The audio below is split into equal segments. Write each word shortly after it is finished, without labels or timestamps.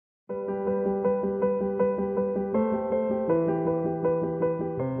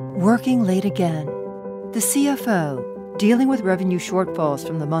Working late again. The CFO, dealing with revenue shortfalls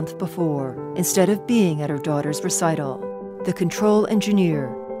from the month before, instead of being at her daughter's recital. The control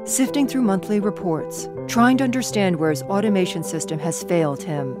engineer, sifting through monthly reports, trying to understand where his automation system has failed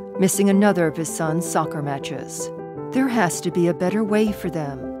him, missing another of his son's soccer matches. There has to be a better way for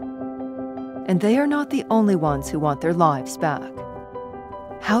them. And they are not the only ones who want their lives back.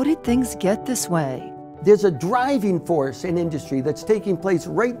 How did things get this way? There's a driving force in industry that's taking place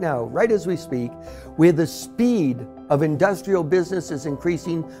right now, right as we speak, where the speed of industrial business is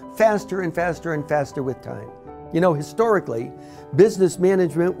increasing faster and faster and faster with time. You know, historically, business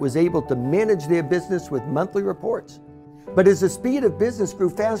management was able to manage their business with monthly reports. But as the speed of business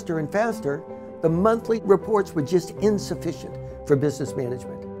grew faster and faster, the monthly reports were just insufficient for business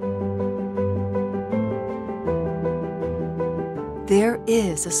management. There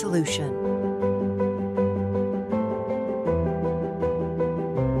is a solution.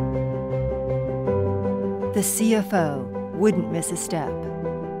 The CFO wouldn't miss a step.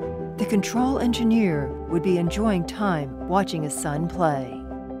 The control engineer would be enjoying time watching his son play.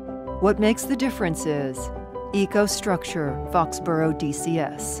 What makes the difference is EcoStruxure Foxboro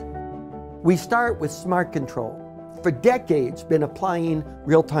DCS. We start with smart control. For decades, been applying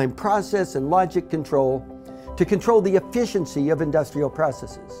real-time process and logic control to control the efficiency of industrial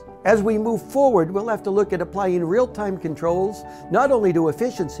processes. As we move forward, we'll have to look at applying real-time controls not only to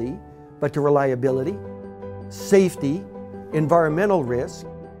efficiency, but to reliability, safety, environmental risk,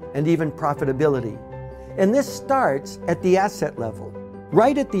 and even profitability. And this starts at the asset level,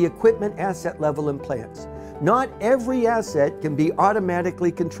 right at the equipment asset level in plants. Not every asset can be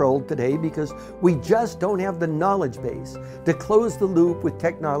automatically controlled today because we just don't have the knowledge base to close the loop with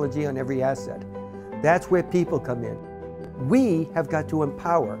technology on every asset. That's where people come in. We have got to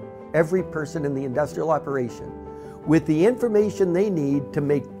empower every person in the industrial operation with the information they need to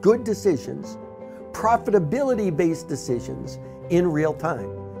make good decisions, profitability-based decisions in real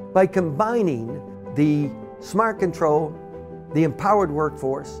time. By combining the smart control, the empowered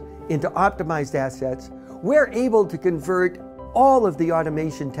workforce into optimized assets, we're able to convert all of the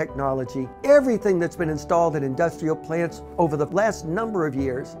automation technology, everything that's been installed in industrial plants over the last number of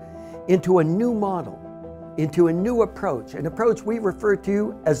years, into a new model, into a new approach, an approach we refer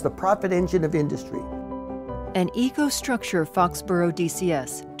to as the profit engine of industry. An EcoStruxure Foxboro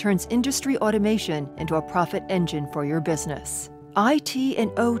DCS turns industry automation into a profit engine for your business. IT and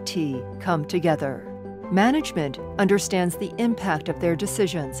OT come together. Management understands the impact of their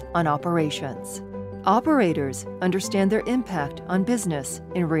decisions on operations. Operators understand their impact on business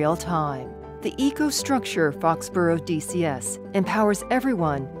in real time. The EcoStruxure Foxboro DCS empowers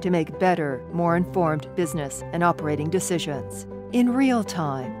everyone to make better, more informed business and operating decisions in real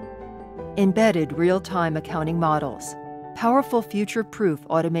time. Embedded real-time accounting models, powerful future-proof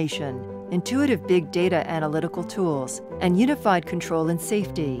automation, intuitive big data analytical tools, and unified control and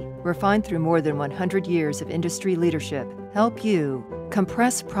safety, refined through more than 100 years of industry leadership, help you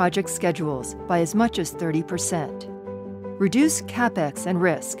compress project schedules by as much as 30%, reduce CapEx and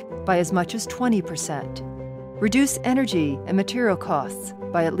risk by as much as 20%, reduce energy and material costs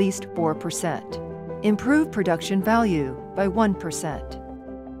by at least 4%, improve production value by 1%,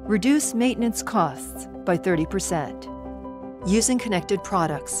 reduce maintenance costs by 30%. Using connected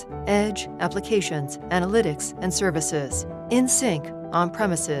products, edge, applications, analytics, and services, in sync, on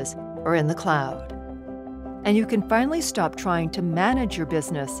premises, or in the cloud. And you can finally stop trying to manage your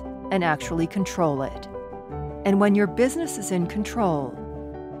business and actually control it. And when your business is in control,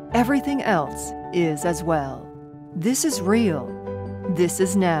 everything else is as well. This is real. This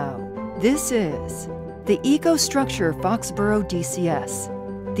is now. This is the EcoStruxure Foxboro DCS.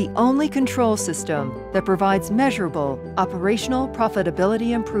 The only control system that provides measurable operational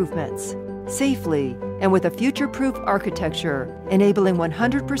profitability improvements, safely and with a future-proof architecture, enabling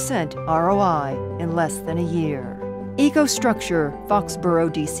 100% ROI in less than a year. EcoStruxure Foxboro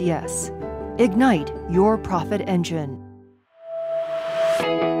DCS. Ignite your profit engine.